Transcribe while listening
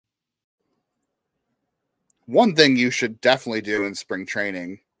one thing you should definitely do in spring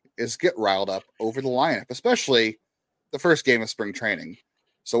training is get riled up over the lineup, especially the first game of spring training.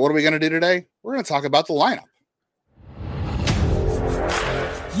 So what are we going to do today? We're going to talk about the lineup.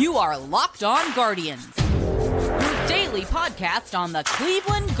 You are Locked On Guardians, your daily podcast on the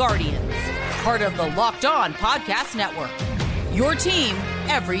Cleveland Guardians, part of the Locked On Podcast Network, your team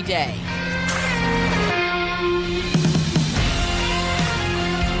every day.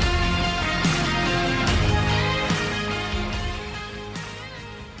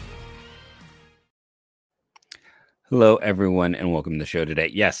 Hello, everyone, and welcome to the show today.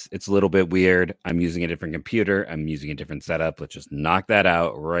 Yes, it's a little bit weird. I'm using a different computer. I'm using a different setup. Let's just knock that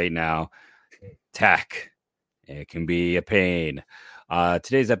out right now. Tech. It can be a pain.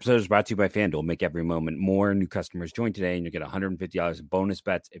 Today's episode is brought to you by FanDuel. Make every moment more. New customers join today, and you'll get $150 in bonus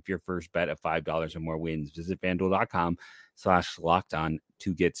bets if your first bet of $5 or more wins. Visit FanDuel.com/lockedon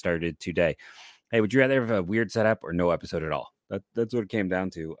to get started today. Hey, would you rather have a weird setup or no episode at all? That's what it came down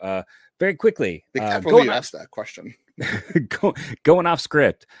to. Very quickly. Be careful when you ask that question. Going off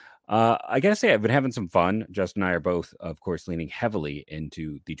script. I gotta say, I've been having some fun. Justin and I are both, of course, leaning heavily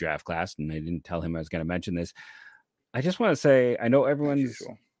into the draft class, and I didn't tell him I was going to mention this. I just want to say, I know everyone's,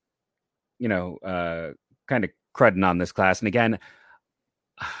 kind of crudding on this class. And again,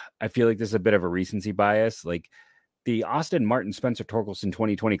 I feel like this is a bit of a recency bias. Like the Austin Martin Spencer Torkelson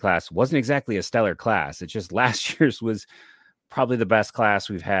 2020 class wasn't exactly a stellar class. It's just last year's was probably the best class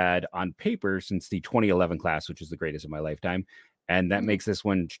we've had on paper since the 2011 class, which is the greatest of my lifetime. And that makes this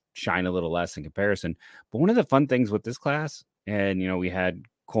one shine a little less in comparison. But one of the fun things with this class, and, we had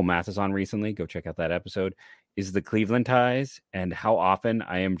Cole Mathis on recently, go check out that episode, is the Cleveland ties and how often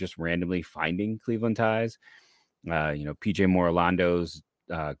I am just randomly finding Cleveland ties. PJ Morolando's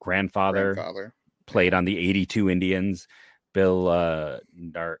grandfather played on the 82 Indians. Bill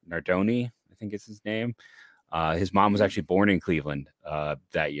Nardoni, I think is his name. His mom was actually born in Cleveland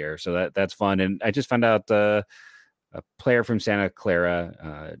that year. So that's fun. And I just found out a player from Santa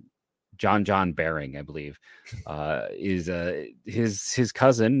Clara, John Baring, I believe, is his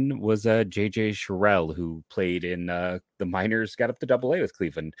cousin was JJ Sherrill, who played in the minors, got up to AA with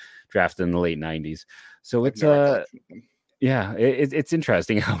Cleveland, drafted in the late 90s. So it's it's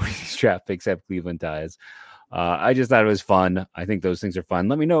interesting how these draft picks have Cleveland ties. I just thought it was fun. I think those things are fun.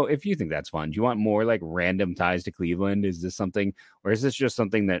 Let me know if you think that's fun. Do you want more like random ties to Cleveland? Is this something, or is this just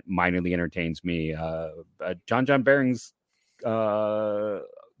something that minorly entertains me? John Baring's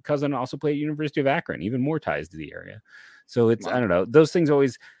cousin also played at University of Akron, even more ties to the area. So it's, I don't know, those things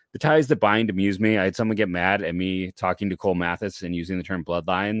always, the ties that bind amuse me. I had someone get mad at me talking to Cole Mathis and using the term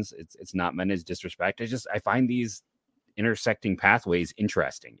bloodlines. It's not meant as disrespect. I find these intersecting pathways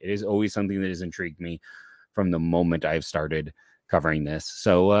interesting. It is always something that has intrigued me from the moment I've started covering this.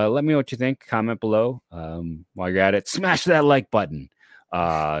 So let me know what you think. Comment below. While you're at it, smash that like button.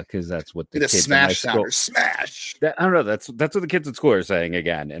 Because that's what the kids smash at my school, smash. I don't know. That's what the kids at school are saying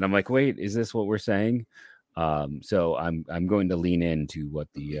again. And I'm like, wait, is this what we're saying? So I'm going to lean into what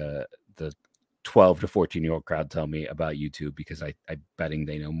the 12 to 14-year-old crowd tell me about YouTube, because I'm betting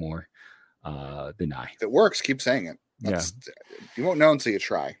they know more than I. If it works, keep saying it. You won't know until you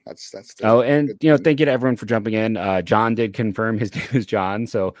try. That's thank you to everyone for jumping in. John did confirm his name is John,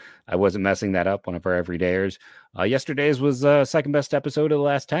 so I wasn't messing that up. One of our everydayers. Yesterday's was second best episode of the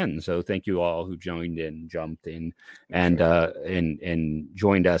last 10. So thank you all who joined in, jumped in, and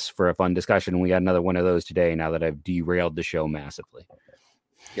joined us for a fun discussion. We got another one of those today. Now that I've derailed the show massively.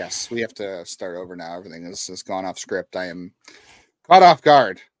 Yes, we have to start over now. Everything has gone off script. I am caught off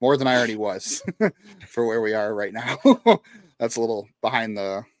guard more than I already was for where we are right now. That's a little behind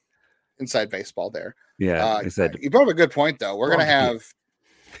the inside baseball there. Yeah, you brought up a good point though. We're gonna have.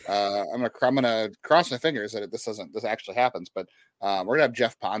 I'm gonna cross my fingers that this actually happens, but we're gonna have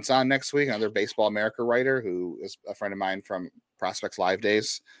Jeff Ponce on next week, another Baseball America writer who is a friend of mine from Prospects Live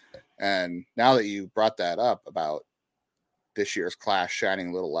days. And now that you brought that up about this year's class shining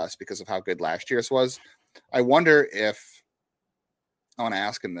a little less because of how good last year's was, I wonder if. I want to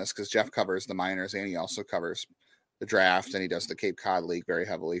ask him this because Jeff covers the minors and he also covers the draft, and he does the Cape Cod League very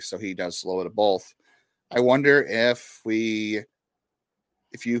heavily. So he does a little bit of both. I wonder if you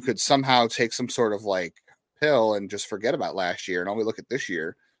could somehow take some sort of like pill and just forget about last year and only look at this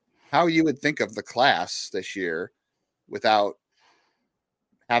year, how you would think of the class this year without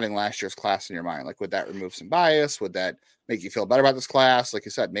having last year's class in your mind. Like, would that remove some bias? Would that make you feel better about this class? Like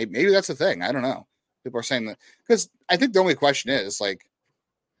you said, maybe that's the thing. I don't know. People are saying that because I think the only question is like,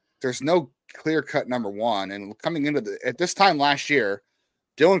 there's no clear cut number one. And coming into at this time last year,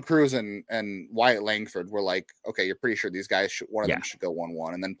 Dylan Cruz and Wyatt Langford were like, okay, you're pretty sure these guys one of them should go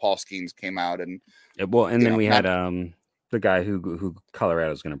 1-1. And then Paul Skeens came out and we had the guy who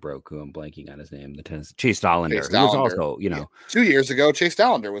Colorado's going to broke, who I'm blanking on his name, the tennis Chase Dollander, who was also 2 years ago. Chase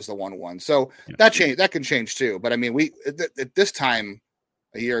Dollander was the 1-1, so that can change too. But I mean, we at this time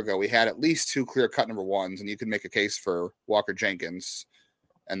a year ago we had at least 2 clear cut number ones, and you could make a case for Walker Jenkins,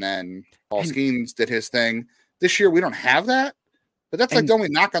 and then Paul Skeens did his thing. This year we don't have that, but that's like the only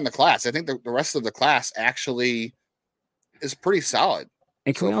knock on the class. I think the rest of the class actually is pretty solid.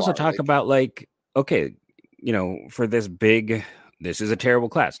 And can we also talk about okay, for this is a terrible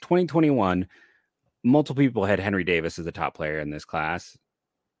class. 2021, multiple people had Henry Davis as the top player in this class.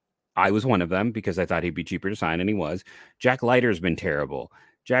 I was one of them because I thought he'd be cheaper to sign, and he was. Jack Leiter's been terrible.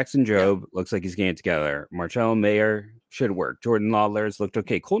 Jackson Jobe looks like he's getting it together. Marcelo Mayer should work. Jordan Lawler's looked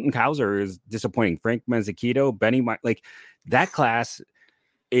okay. Colton Cowser is disappointing. Frank Mezquito, Benny, that class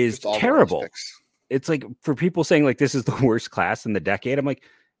is terrible. It's like for people saying like this is the worst class in the decade. I'm like,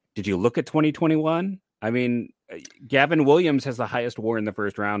 did you look at 2021? I mean, Gavin Williams has the highest WAR in the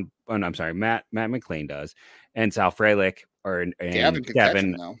first round. Oh, no, I'm sorry, Matt McClain does, and Sal Frelick and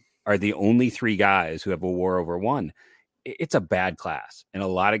Gavin are the only 3 guys who have a WAR over 1. It's a bad class, and a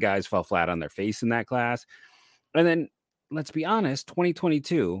lot of guys fell flat on their face in that class. And then let's be honest,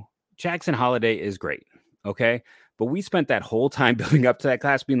 2022, Jackson Holiday is great, okay, but we spent that whole time building up to that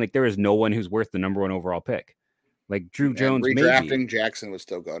class being like there is no one who's worth the number 1 overall pick. Like Drew Jones, redrafting Jackson would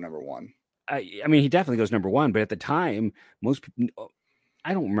still go number 1. I mean, he definitely goes number 1, but at the time,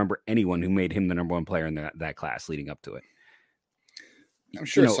 I don't remember anyone who made him the number 1 player in that class leading up to it. I'm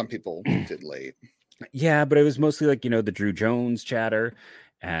sure some people did late. Yeah, but it was mostly like, the Drew Jones chatter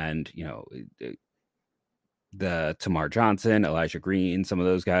and, the Tamar Johnson, Elijah Green, some of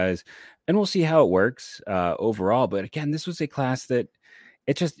those guys. And we'll see how it works overall. But again, this was a class that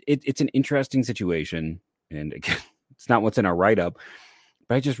it's an interesting situation. And again, it's not what's in our write-up.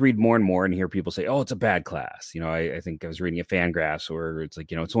 But I just read more and more and hear people say, oh, it's a bad class. I think I was reading a Fangraphs where it's like,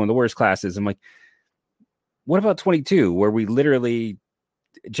 it's one of the worst classes. I'm like, what about 22, where we literally,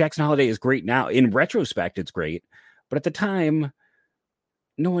 Jackson Holiday is great now. In retrospect, it's great. But at the time,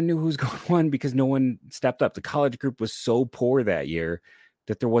 no one knew who was going on because no one stepped up. The college group was so poor that year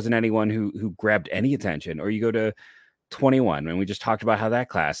that there wasn't anyone who grabbed any attention. Or you go to 21, and we just talked about how that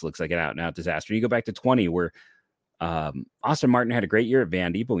class looks like an out-and-out disaster. You go back to 20, where Austin Martin had a great year at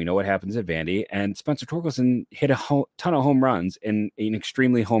Vandy, but we know what happens at Vandy. And Spencer Torkelson hit a ton of home runs in an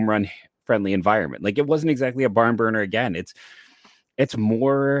extremely home run friendly environment. Like, it wasn't exactly a barn burner again. It's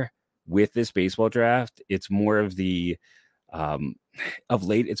more with this baseball draft. It's more of the of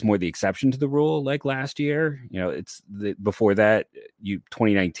late. It's more the exception to the rule. Like last year, before that,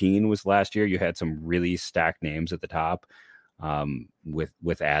 2019 was last year. You had some really stacked names at the top with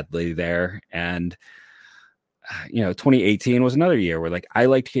Adley there, and 2018 was another year where I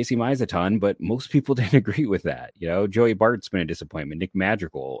liked Casey Mize a ton, but most people didn't agree with that. Joey Bart's been a disappointment. Nick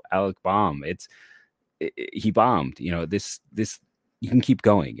Madrigal, Alec Baum. He bombed. This you can keep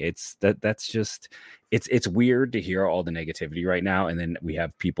going. That's just it's weird to hear all the negativity right now, and then we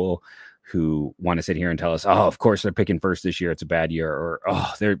have people who want to sit here and tell us, oh, of course they're picking first this year, it's a bad year, or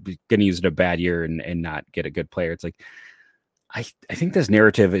oh, they're going to use it a bad year and not get a good player. It's like I think this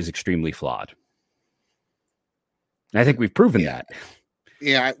narrative is extremely flawed. I think we've proven that.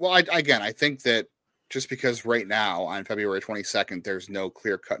 Yeah. Well, I think that just because right now on February 22nd, there's no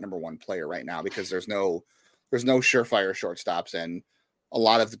clear cut number 1 player right now because there's no surefire shortstops, and a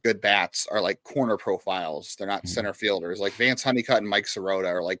lot of the good bats are like corner profiles. They're not center fielders. Like Vance Honeycutt and Mike Sirota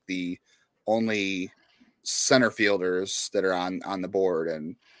are like the only center fielders that are on the board.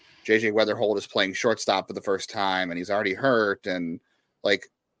 And JJ Weatherholt is playing shortstop for the first time, and he's already hurt. And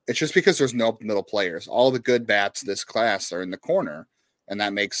it's just because there's no middle players. All the good bats this class are in the corner, and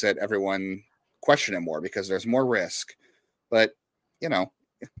that makes it everyone question it more because there's more risk. But,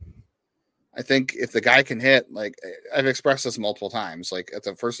 I think if the guy can hit, I've expressed this multiple times, at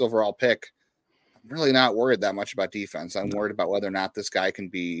the first overall pick, I'm really not worried that much about defense. I'm worried about whether or not this guy can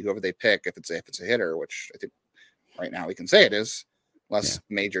be whoever they pick, if it's a hitter, which I think right now we can say it is, unless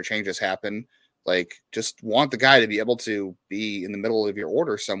major changes happen. Just want the guy to be able to be in the middle of your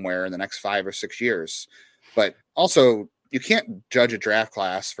order somewhere in the next 5 or 6 years. But also, you can't judge a draft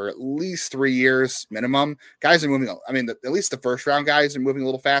class for at least 3 years minimum. Guys are moving. I mean, at least the first round guys are moving a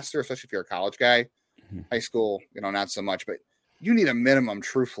little faster, especially if you're a college guy. Mm-hmm. High school, not so much. But you need a minimum,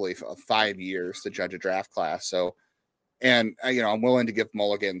 truthfully, of 5 years to judge a draft class. So, and I'm willing to give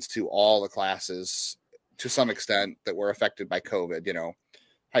mulligans to all the classes to some extent that were affected by COVID.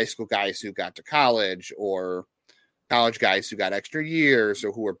 High school guys who got to college, or college guys who got extra years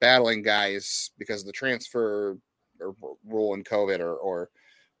or who are battling guys because of the transfer or rule in COVID or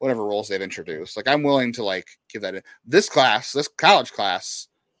whatever rules they've introduced. Like, I'm willing to like give that this college class,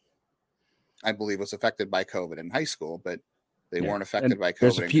 I believe, was affected by COVID in high school, but they weren't affected by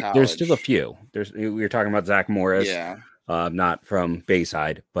COVID in college. There's still a few. We were talking about Zach Morris. Yeah. Not from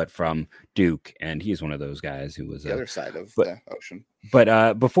Bayside, but from Duke, and he's one of those guys who was the other side of the ocean.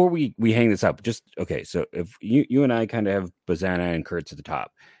 But before we hang this up, just okay. So if you and I kind of have Bazana and Kurtz at the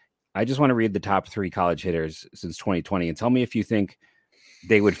top, I just want to read the top 3 college hitters since 2020 and tell me if you think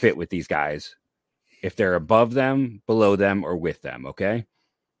they would fit with these guys, if they're above them, below them, or with them. Okay.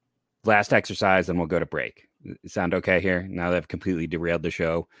 Last exercise, and we'll go to break. Sound okay here? Now that I've completely derailed the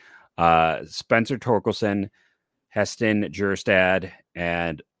show. Spencer Torkelson, Heston Jurstad,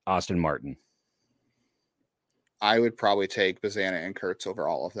 and Austin Martin. I would probably take Bazana and Kurtz over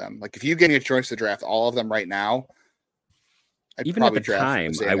all of them. Like, if you give me a choice to draft all of them right now, even at the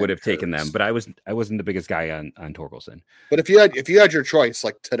time, I would have taken them, but I wasn't the biggest guy on Torkelson. But if you had your choice,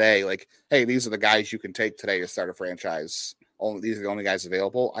 like today, like, hey, these are the guys you can take today to start a franchise. These are the only guys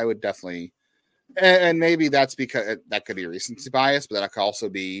available. I would definitely, and maybe that's because that could be recency bias, but that could also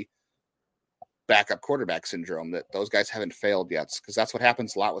be backup quarterback syndrome, that those guys haven't failed yet, because that's what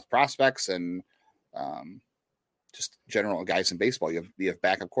happens a lot with prospects and just general guys in baseball. You have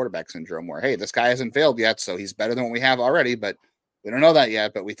backup quarterback syndrome where, hey, this guy hasn't failed yet, so he's better than what we have already, but we don't know that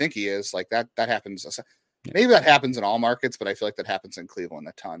yet, but we think he is. Like that happens. Maybe that happens in all markets, but I feel like that happens in Cleveland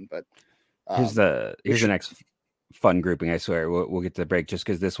a ton. But here's the next fun grouping. I swear we'll get to the break just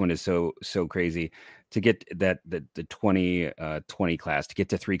because this one is so crazy. To get the 2020 class, to get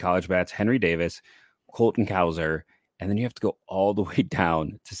to 3 college bats: Henry Davis, Colton Cowser, and then you have to go all the way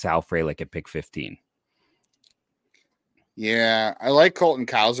down to Sal Frelick at pick 15. Yeah, I like Colton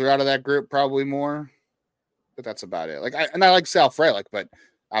Cowser out of that group probably more, but that's about it. Like, I like Sal Frelick, but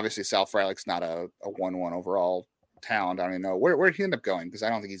obviously Sal Frelick's not a 1-1 overall talent. I don't even know where did he end up going, because I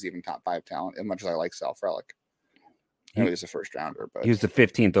don't think he's even top 5 talent as much as I like Sal Frelick. I know he's a first rounder, but he was the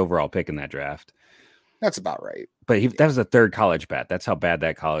 15th overall pick in that draft. That's about right. But that was the 3rd college bat. That's how bad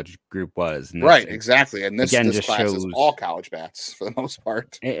that college group was. Right, exactly. And this just class shows is all college bats for the most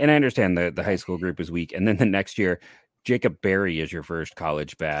part. And I understand the high school group is weak. And then the next year, Jacob Berry is your first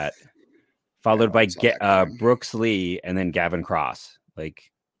college bat, followed by Brooks Lee and then Gavin Cross.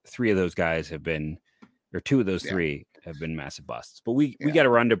 Like 3 of those guys have been, or 2 of those 3 have been massive busts. But we got to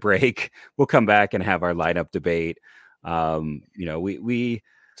run to break. We'll come back and have our lineup debate. We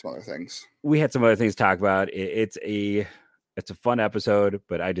some other things. We had some other things to talk about. It's a fun episode,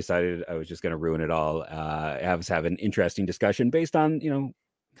 but I decided I was just going to ruin it all. Have us have an interesting discussion based on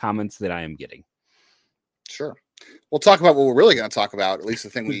comments that I am getting. Sure, we'll talk about what we're really going to talk about. At least the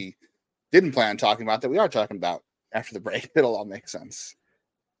thing we didn't plan on talking about that we are talking about after the break. It'll all make sense.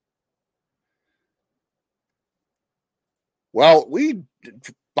 Well, we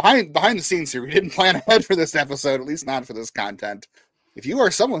behind the scenes here, we didn't plan ahead for this episode, at least not for this content. If you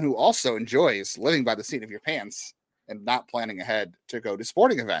are someone who also enjoys living by the seat of your pants and not planning ahead to go to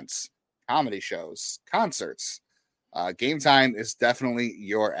sporting events, comedy shows, concerts, Game Time is definitely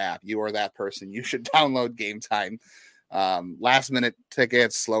your app. You are that person. You should download Game Time. Last minute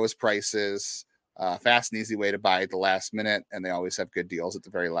tickets, slowest prices, fast and easy way to buy at the last minute. And they always have good deals at the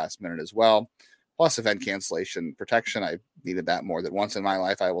very last minute as well. Plus event cancellation protection. I've needed that more than once in my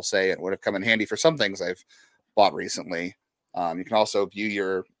life, I will say. It would have come in handy for some things I've bought recently. You can also view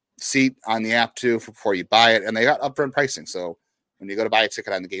your seat on the app too before you buy it. And they got upfront pricing. So when you go to buy a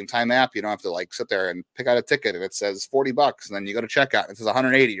ticket on the Game Time app, you don't have to like sit there and pick out a ticket and it says $40 and then you go to checkout and it says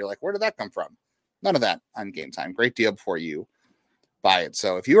 180. You're like, where did that come from? None of that on Game Time. Great deal before you buy it.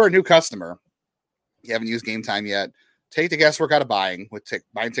 So if you are a new customer, you haven't used Game Time yet, take the guesswork out of buying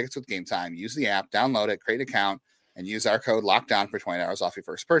tickets with Game Time. Use the app, download it, create an account, and use our code LOCKEDON for $20 off your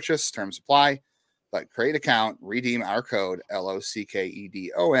first purchase. Terms apply. But create an account, redeem our code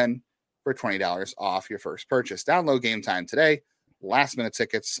LOCKEDON for $20 off your first purchase. Download Game Time today. Last minute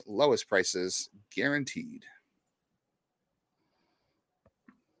tickets, lowest prices guaranteed.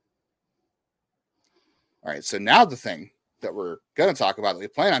 All right, so now the thing that we're going to talk about, that we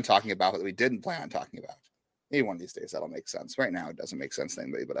plan on talking about, but that we didn't plan on talking about. Maybe one of these days that'll make sense. Right now, it doesn't make sense to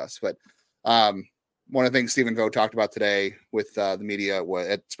anybody but us. But one of the things Stephen Vogt talked about today with the media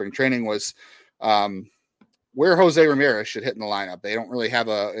at spring training was where Jose Ramirez should hit in the lineup. They don't really have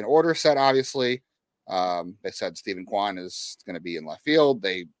an order set, obviously. They said Stephen Kwan is going to be in left field.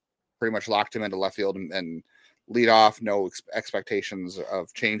 They pretty much locked him into left field and lead off. No expectations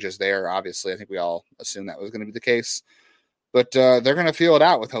of changes there. Obviously, I think we all assumed that was going to be the case. But they're going to feel it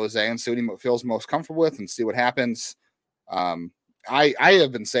out with Jose and see what he feels most comfortable with and see what happens. I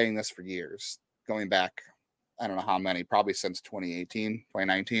have been saying this for years, going back, I don't know how many, probably since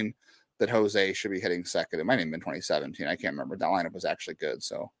 2019, that Jose should be hitting second. It might have been 2017. I can't remember. That lineup was actually good,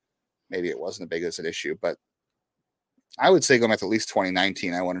 so maybe it wasn't as big as an issue. But I would say going back to at least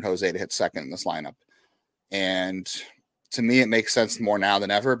 2019, I wanted Jose to hit second in this lineup. And to me, it makes sense more now than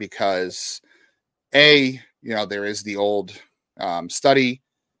ever because, there is the old study.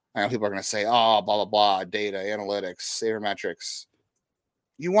 I know people are going to say, oh, blah, blah, blah, data, analytics, sabermetrics.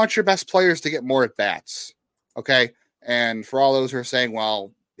 You want your best players to get more at bats. Okay. And for all those who are saying,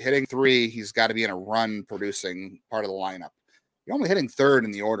 well, hitting 3, he's got to be in a run producing part of the lineup. You're only hitting 3rd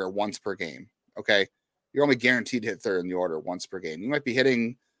in the order once per game. Okay. You're only guaranteed to hit 3rd in the order once per game. You might be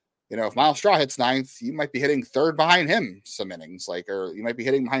hitting, if Miles Straw hits 9th, you might be hitting 3rd behind him some innings, or you might be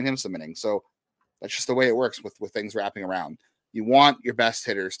hitting behind him some innings. So that's just the way it works with things wrapping around. You want your best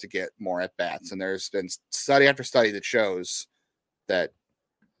hitters to get more at bats. And there's been study after study that shows that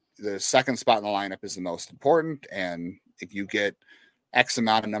the second spot in the lineup is the most important. And if you get X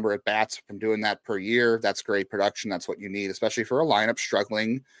amount of number at bats from doing that per year, that's great production. That's what you need, especially for a lineup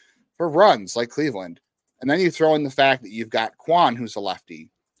struggling for runs like Cleveland. And then you throw in the fact that you've got Kwan, who's a lefty,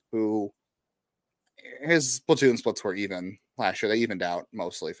 who his platoon splits were even last year. They evened out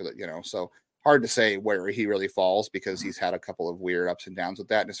mostly for the, so hard to say where he really falls because he's had a couple of weird ups and downs with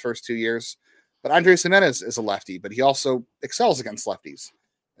that in his first 2 years. But Andres Jimenez is a lefty, but he also excels against lefties.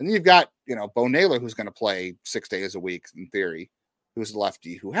 And then you've got, Bo Naylor, who's going to play 6 days a week in theory, who's a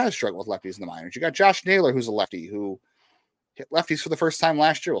lefty who has struggled with lefties in the minors. You got Josh Naylor, who's a lefty who hit lefties for the first time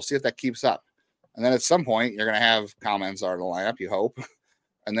last year. We'll see if that keeps up. And then at some point, you're going to have Comenzar in the lineup, you hope.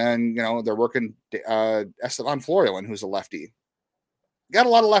 And then, they're working Esteban Florian, who's a lefty. Got a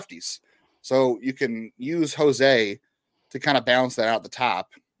lot of lefties. So you can use Jose to kind of balance that out at the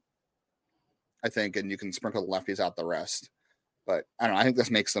top, I think, and you can sprinkle the lefties out the rest. But I don't know. I think this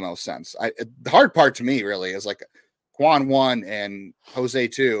makes the most sense. The hard part to me really is like Kwan 1 and Jose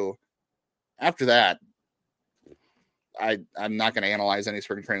 2. After that, I'm not going to analyze any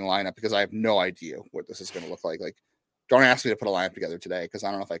spring training lineup because I have no idea what this is going to look like. Like, don't ask me to put a lineup together today because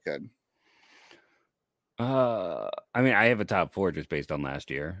I don't know if I could. I have a top 4 just based on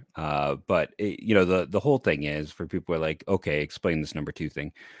last year. But the whole thing is for people who are like, okay, explain this number 2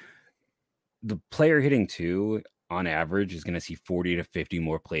 thing. The player hitting 2 on average is going to see 40 to 50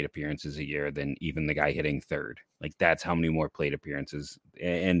 more plate appearances a year than even the guy hitting 3rd. Like that's how many more plate appearances.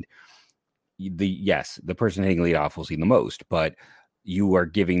 And the person hitting leadoff will see the most, but you are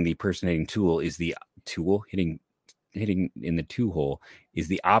giving the person hitting tool is the tool hitting in the 2 hole is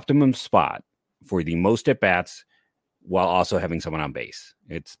the optimum spot for the most at bats while also having someone on base.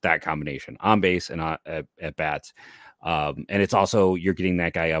 It's that combination on base and at bats. And it's also, you're getting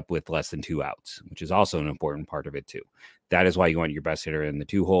that guy up with less than 2 outs, which is also an important part of it too. That is why you want your best hitter in the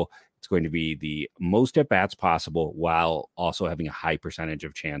 2 hole. It's going to be the most at bats possible while also having a high percentage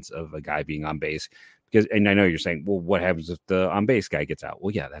of chance of a guy being on base. And I know you're saying, well, what happens if the on base guy gets out?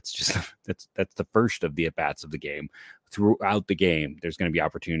 Well, yeah, that's just that's the first of the at bats of the game. Throughout the game, there's going to be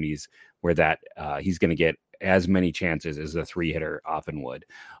opportunities where that he's going to get as many chances as the 3 hitter often would.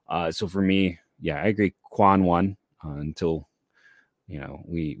 So for me, yeah, I agree. Kwan 1 until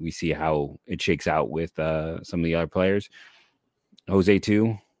we see how it shakes out with some of the other players. Jose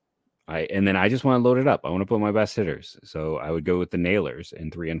 2. And then I just want to load it up. I want to put my best hitters. So I would go with the Nailers in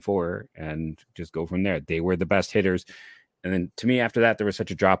 3 and 4 and just go from there. They were the best hitters. And then to me, after that, there was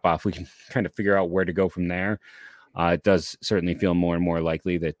such a drop off. We can kind of figure out where to go from there. It does certainly feel more and more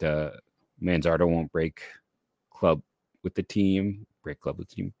likely that Manzardo won't break club with the team. Break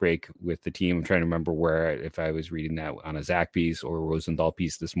with the team. I'm trying to remember if I was reading that on a Zach piece or Rosenthal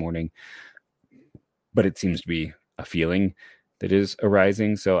piece this morning. But it seems to be a feeling that is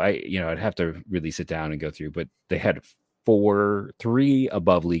arising. So I'd have to really sit down and go through, but they had 3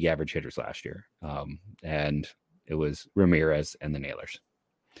 above league average hitters last year. And it was Ramirez and the Nailers.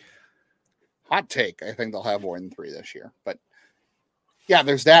 Hot take. I think they'll have more than 3 this year, but yeah,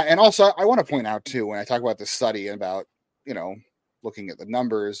 there's that. And also I want to point out too, when I talk about the study and about, looking at the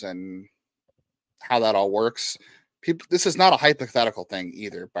numbers and how that all works, this is not a hypothetical thing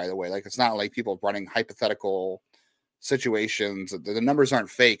either, by the way. Like, it's not like people running hypothetical situations. The numbers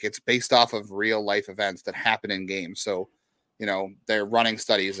aren't fake. It's based off of real life events that happen in games. So, they're running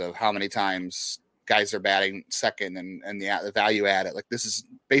studies of how many times guys are batting second and the value added. Like, this is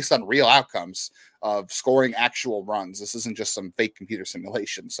based on real outcomes of scoring actual runs. This isn't just some fake computer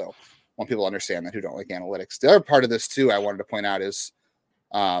simulation. So I want people to understand that who don't like analytics. The other part of this too, I wanted to point out is,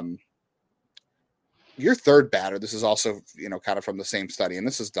 the your third batter, this is also, kind of from the same study, and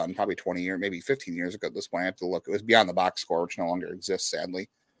this is done probably 20 years, maybe 15 years ago at this point. I have to look. It was Beyond the Box Score, which no longer exists, sadly.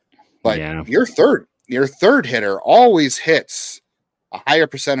 But your third hitter always hits a higher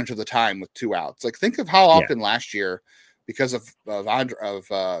percentage of the time with 2 outs. Like, think of how often last year, because of Ahmed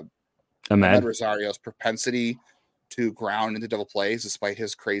Rosario's propensity to ground into double plays despite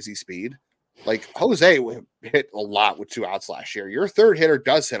his crazy speed. Like, Jose hit a lot with 2 outs last year. Your third hitter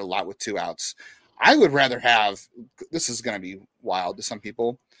does hit a lot with 2 outs. I would rather have, this is going to be wild to some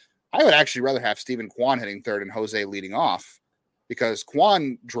people, I would actually rather have Steven Kwan hitting third and Jose leading off, because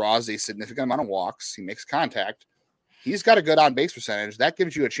Kwan draws a significant amount of walks. He makes contact. He's got a good on-base percentage. That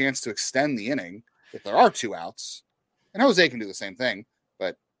gives you a chance to extend the inning if there are 2 outs. And Jose can do the same thing.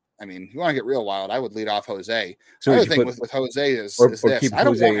 But, I mean, if you want to get real wild, I would lead off Jose. So the other thing with Jose is this. I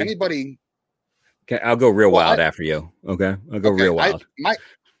don't want anybody... Okay, I'll go real wild after you. Okay? I'll go real wild.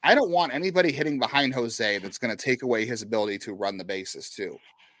 I don't want anybody hitting behind Jose that's going to take away his ability to run the bases too,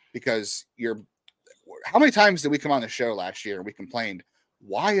 because how many times did we come on the show last year and we complained,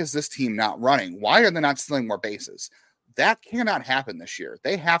 why is this team not running? Why are they not stealing more bases? That cannot happen this year.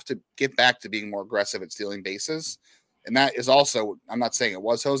 They have to get back to being more aggressive at stealing bases. And that is also, I'm not saying it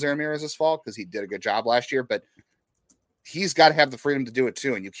was Jose Ramirez's fault, because he did a good job last year, but he's got to have the freedom to do it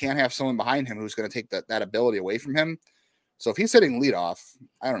too. And you can't have someone behind him who's going to take that ability away from him. So if he's hitting leadoff,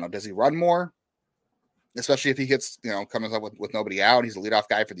 I don't know, does he run more? Especially if he gets, comes up with nobody out. He's a leadoff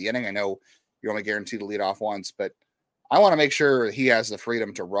guy for the inning. I know you're only guaranteed to lead off once, but I want to make sure he has the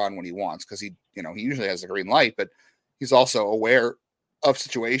freedom to run when he wants, because he usually has the green light, but he's also aware of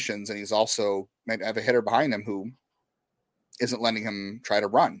situations, and he's also might have a hitter behind him who isn't letting him try to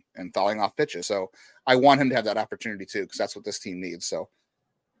run and fouling off pitches. So I want him to have that opportunity too, because that's what this team needs. So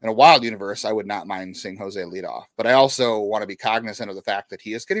in a wild universe, I would not mind seeing Jose lead off, but I also want to be cognizant of the fact that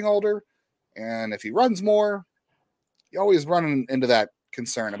he is getting older. And if he runs more, you always run into that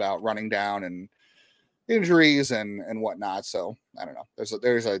concern about running down and injuries and whatnot. So I don't know.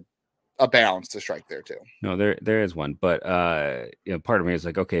 There's a balance to strike there too. No, there is one, but part of me is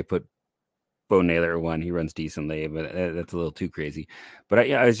like, okay, put Bo Naylor at 1. He runs decently, but that's a little too crazy.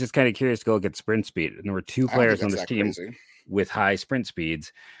 But I was just kind of curious to go get sprint speed. And there were 2 players on this team with high sprint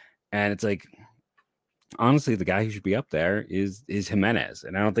speeds, and it's like, honestly, the guy who should be up there is Jimenez,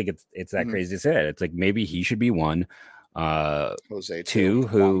 and I don't think it's that crazy to say it. It's like maybe he should be 1. Jose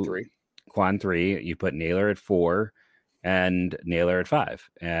 2, Quan 3. You put Naylor at 4 and Naylor at 5,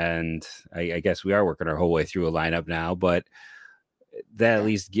 and I guess we are working our whole way through a lineup now, but that at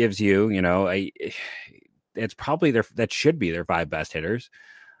least gives you, it's probably that should be their 5 best hitters.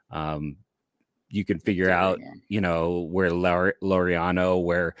 You can figure out, where Laureano,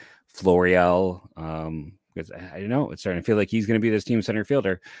 where Florial, because I don't know, it's starting to feel like he's going to be this team center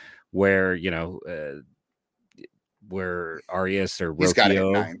fielder, where, where Arias or he's got it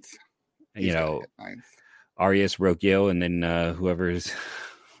Rocchio, Arias, Rocchio, and then whoever's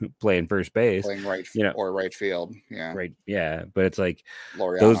playing first base, playing right, or right field. Yeah. Right. Yeah. But it's like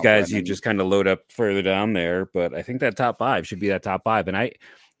Laureano, those guys you just kind of load up further down there. But I think that top 5 should be that top 5. And I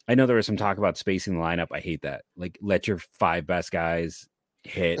know there was some talk about spacing the lineup. I hate that. Like, let your 5 best guys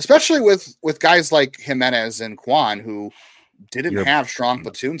hit, especially with guys like Jimenez and Kwan, who didn't have strong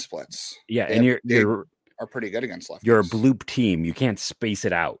platoon splits. Yeah. And you're are pretty good against lefties. You're a bloop team. You can't space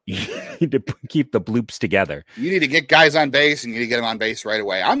it out. You need to keep the bloops together. You need to get guys on base, and you need to get them on base right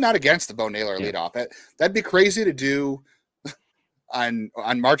away. I'm not against the Bo Naylor leadoff. That'd be crazy to do on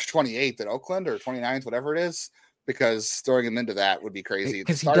March 28th at Oakland, or 29th, whatever it is, because throwing him into that would be crazy.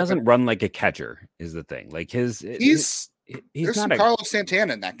 Because he doesn't run like a catcher is the thing. Like he's there's not some Carlos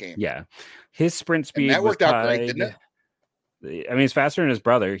Santana in that game. Yeah. His sprint speed, and that worked out great, didn't it? I mean, he's faster than his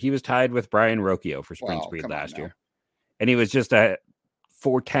brother. He was tied with Brian Rocchio for sprint speed last year. And he was just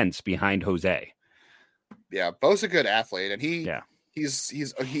 4/10 behind Jose. Yeah, Bo's a good athlete, and he's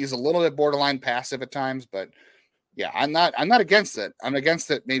a little bit borderline passive at times, but yeah, I'm not against it. I'm against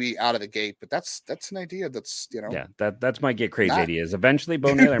it maybe out of the gate, but that's an idea that's, Yeah, that's my get crazy ideas. Eventually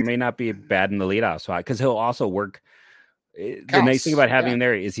Bo Naylor may not be bad in the leadoff spot, because he'll also work. The nice thing about having him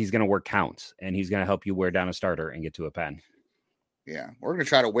there is he's going to work counts, and he's going to help you wear down a starter and get to a pen. Yeah, we're going to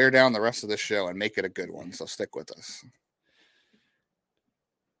try to wear down the rest of this show and make it a good one, so stick with us.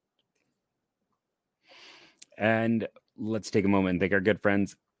 And let's take a moment and thank our good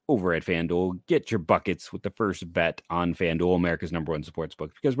friends over at FanDuel. Get your buckets with the first bet on FanDuel, America's #1 sportsbook,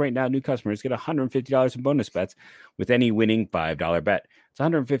 because right now new customers get $150 in bonus bets with any winning $5 bet. It's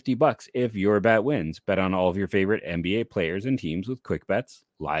 $150 if your bet wins. Bet on all of your favorite NBA players and teams with quick bets,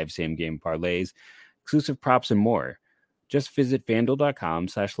 live same game parlays, exclusive props, and more. Just visit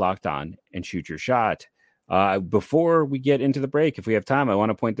FanDuel.com/lockedon and shoot your shot. Before we get into the break, if we have time, I want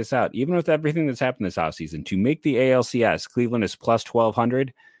to point this out. Even with everything that's happened this offseason, to make the ALCS, Cleveland is plus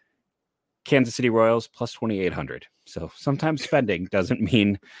 1,200. Kansas City Royals plus 2,800. So sometimes spending doesn't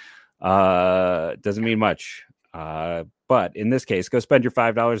mean much. But in this case, go spend your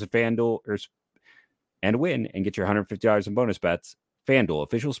 $5 at FanDuel and win and get your $150 in bonus bets. FanDuel,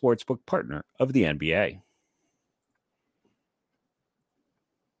 official sportsbook partner of the NBA.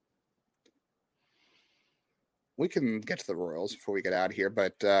 We can get to the Royals before we get out of here,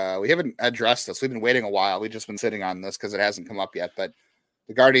 but we haven't addressed this. We've been waiting a while. We've just been sitting on this because it hasn't come up yet. But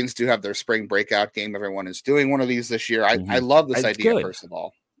the Guardians do have their spring breakout game. Everyone is doing one of these this year. I love this idea, good. First of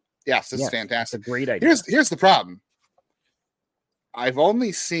all. Yes, this is fantastic. It's a great idea. Here's the problem. I've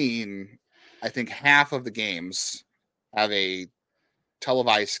only seen, I think, half of the games have a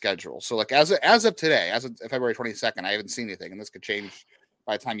televised schedule. So, like, as of today, as of February 22nd, I haven't seen anything, and this could change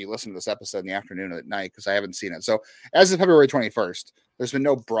by the time you listen to this episode in the afternoon or at night, because I haven't seen it. So as of February 21st, there's been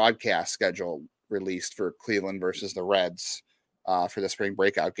no broadcast schedule released for Cleveland versus the Reds for the spring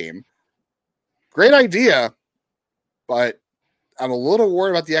breakout game. Great idea, but I'm a little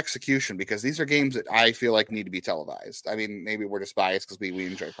worried about the execution because these are games that I feel like need to be televised. I mean, maybe we're just biased because we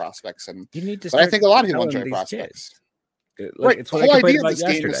enjoy prospects, but I think a lot of people enjoy prospects. Right. It's what I complained about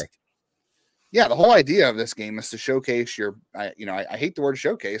yesterday. The whole idea of this game is to showcase I hate the word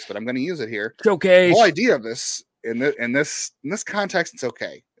showcase, but I'm going to use it here. Showcase. The whole idea of this in this context, it's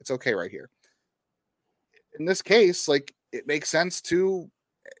okay. It's okay right here. In this case, like, it makes sense to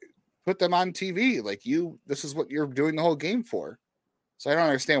put them on TV. Like, this is what you're doing the whole game for. So I don't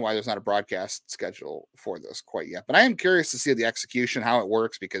understand why there's not a broadcast schedule for this quite yet. But I am curious to see the execution, how it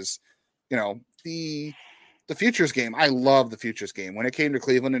works, because, the Futures game, I love the Futures game. When it came to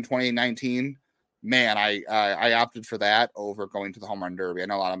Cleveland in 2019, man, I opted for that over going to the Home Run Derby. I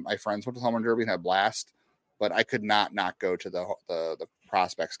know a lot of my friends went to the Home Run Derby and had a blast, but I could not go to the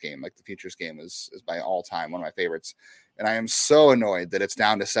Prospects game. Like, the Futures game is by all time one of my favorites. And I am so annoyed that it's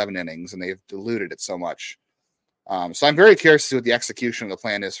down to 7 innings and they've diluted it so much. So I'm very curious to see what the execution of the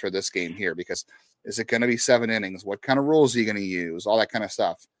plan is for this game here, because is it going to be 7 innings? What kind of rules are you going to use? All that kind of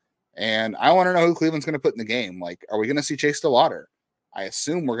stuff. And I want to know who Cleveland's going to put in the game. Like, are we going to see Chase DeLauder? I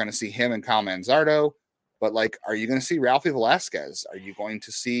assume we're going to see him and Kyle Manzardo, but, like, are you going to see Ralphie Velasquez? Are you going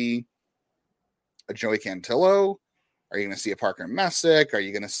to see a Joey Cantillo? Are you going to see a Parker Messick? Are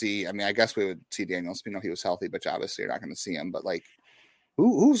you going to see, I guess we would see Daniel Espino if he was healthy, but obviously you're not going to see him. But, like,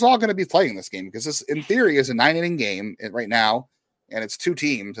 who's all going to be playing this game? Because this, in theory, is a 9-inning game right now, and it's 2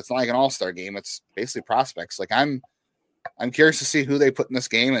 teams. It's not like an all-star game. It's basically prospects. Like, I'm curious to see who they put in this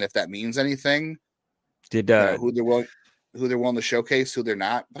game and if that means anything. Who they're willing to showcase, who they're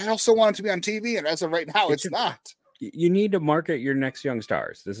not. But I also want it to be on TV, and as of right now, it's not. You need to market your next young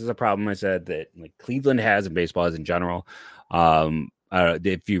stars. This is a problem I said that, like, Cleveland has and baseball has in general.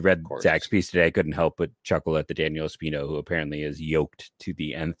 If you read Zach's piece today, I couldn't help but chuckle at the Daniel Espino, who apparently is yoked to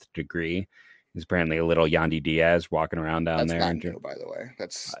the nth degree. He's apparently a little Yandy Diaz walking around down there. That's not new, by the way.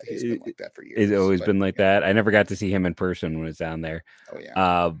 He's been like that for years. It's always been like that. I never got to see him in person when he was down there. Oh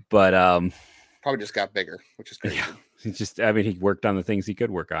yeah. But probably just got bigger, which is crazy. Yeah, he worked on the things he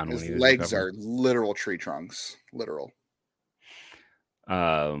could work on. His when he was legs are literal tree trunks, literal.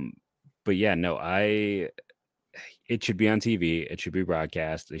 But yeah, no, it should be on TV. It should be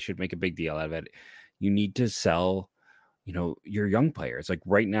broadcast. They should make a big deal out of it. You need to sell, your young players. Like,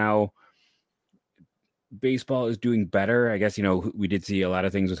 right now, baseball is doing better. I guess, we did see a lot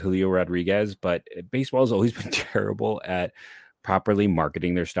of things with Julio Rodriguez, but baseball has always been terrible at properly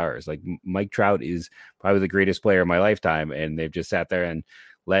marketing their stars. Like, Mike Trout is probably the greatest player of my lifetime, and they've just sat there and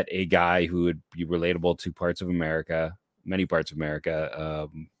let a guy who would be relatable to many parts of America,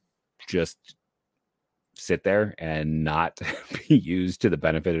 just sit there and not be used to the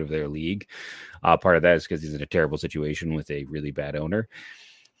benefit of their league. Part of that is because he's in a terrible situation with a really bad owner.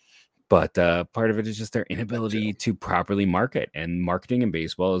 But part of it is just their inability to properly market. And marketing in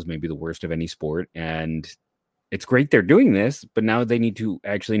baseball is maybe the worst of any sport. And it's great they're doing this, but now they need to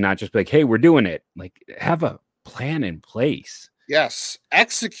actually not just be like, hey, we're doing it. Like, have a plan in place. Yes.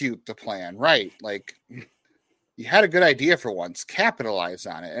 Execute the plan. Right. Like, you had a good idea for once. Capitalize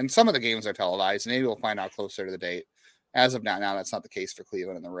on it. And some of the games are televised. Maybe we'll find out closer to the date. As of now, that's not the case for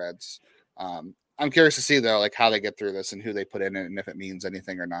Cleveland and the Reds. I'm curious to see, though, like, how they get through this and who they put in it and if it means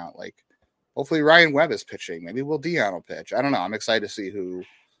anything or not. Like, hopefully Ryan Webb is pitching. Maybe Will Dion will pitch. I don't know. I'm excited to see who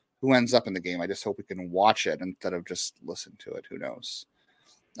ends up in the game. I just hope we can watch it instead of just listen to it. Who knows?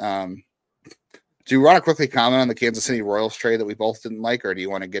 Do you want to quickly comment on the Kansas City Royals trade that we both didn't like, or do you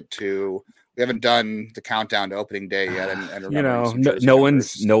want to get to we haven't done the countdown to opening day yet, and you know,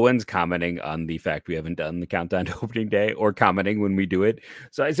 no one's commenting on the fact we haven't done the countdown to opening day or commenting when we do it.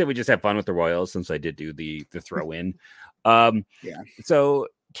 So I say we just have fun with the Royals since I did do the throw in. Yeah. So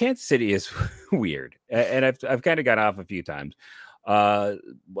Kansas City is weird, and I've kind of got off a few times.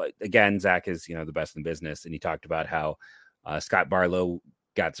 But again, Zach is the best in business, and he talked about how Scott Barlow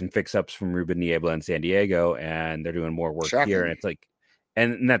got some fix-ups from Ruben Niebla in San Diego, and they're doing more work here. And it's like,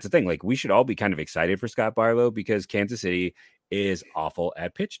 and that's the thing. Like, we should all be kind of excited for Scott Barlow because Kansas City is awful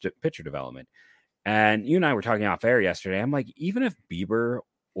at pitcher development. And you and I were talking off air yesterday. I'm like, even if Bieber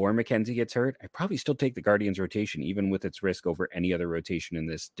or McKenzie gets hurt, I probably still take the Guardians rotation, even with its risk over any other rotation in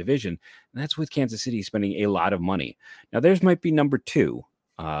this division. And that's with Kansas City spending a lot of money. Now, theirs might be number 2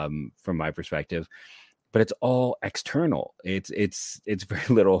 from my perspective, but it's all external. It's very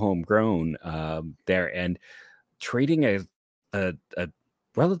little homegrown there, and trading a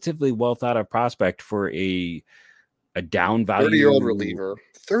relatively well thought of prospect for a down value 30-year-old reliever,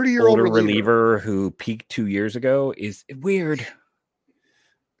 30-year-old reliever who peaked 2 years ago is weird.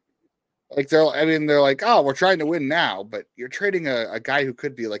 Like they're like, oh, we're trying to win now, but you're trading a guy who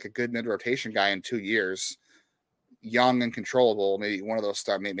could be like a good mid rotation guy in 2 years, young and controllable. Maybe one of those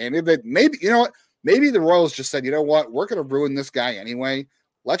stuff. Maybe you know what? Maybe the Royals just said, you know what? We're going to ruin this guy anyway.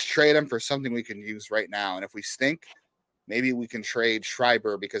 Let's trade him for something we can use right now. And if we stink, maybe we can trade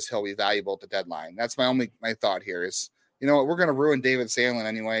Schreiber because he'll be valuable at the deadline. That's my thought here is, you know what? We're going to ruin David Sandlin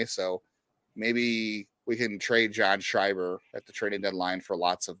anyway. So maybe we can trade John Schreiber at the trading deadline for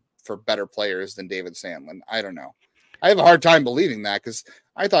better players than David Sandlin. I don't know. I have a hard time believing that because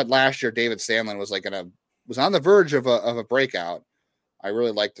I thought last year David Sandlin was was on the verge of a breakout. I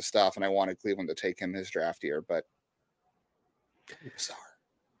really liked the stuff, and I wanted Cleveland to take him his draft year, but bizarre.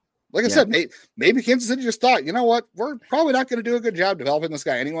 Like I said, maybe Kansas City just thought, you know what, we're probably not going to do a good job developing this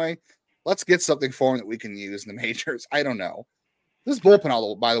guy anyway. Let's get something for him that we can use in the majors. I don't know. This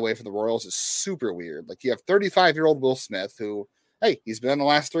bullpen, by the way, for the Royals is super weird. Like, you have 35-year-old Will Smith, who, hey, he's been on the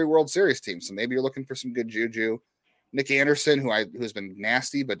last 3 World Series teams, so maybe you're looking for some good juju. Nick Anderson, who's been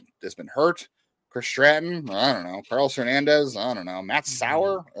nasty but has been hurt. Chris Stratton, I don't know. Carlos Hernandez, I don't know. Matt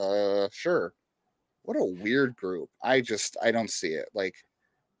Sauer, sure. What a weird group. I don't see it. Like,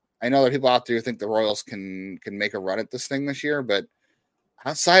 I know there are people out there who think the Royals can make a run at this thing this year, but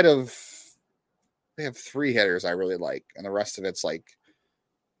outside of, they have 3 hitters I really like, and the rest of it's like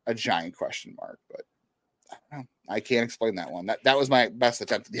a giant question mark. But I don't know. I can't explain that one. That was my best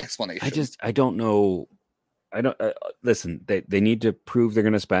attempt at the explanation. I don't know. Listen, they need to prove they're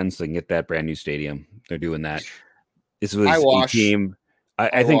going to spend so they can get that brand new stadium. They're doing that. This was a team.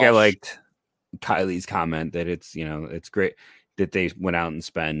 I think I liked Kylie's comment that it's great that they went out and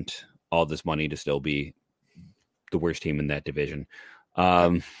spent all this money to still be the worst team in that division.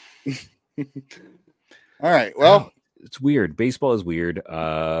 All right. Well, it's weird. Baseball is weird.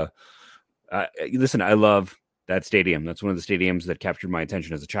 Listen, I love that stadium. That's one of the stadiums that captured my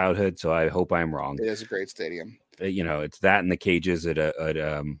attention as a childhood. So I hope I'm wrong. It is a great stadium. It's that and the cages at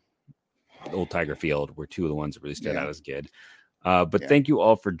Old Tiger Field were 2 of the ones that really stood out as a kid. But thank you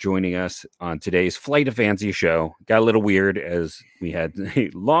all for joining us on today's Flight of Fancy show. Got a little weird as we had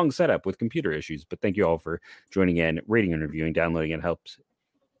a long setup with computer issues, but thank you all for joining in, rating and reviewing, downloading. It helps.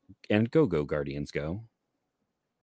 And go Guardians, go.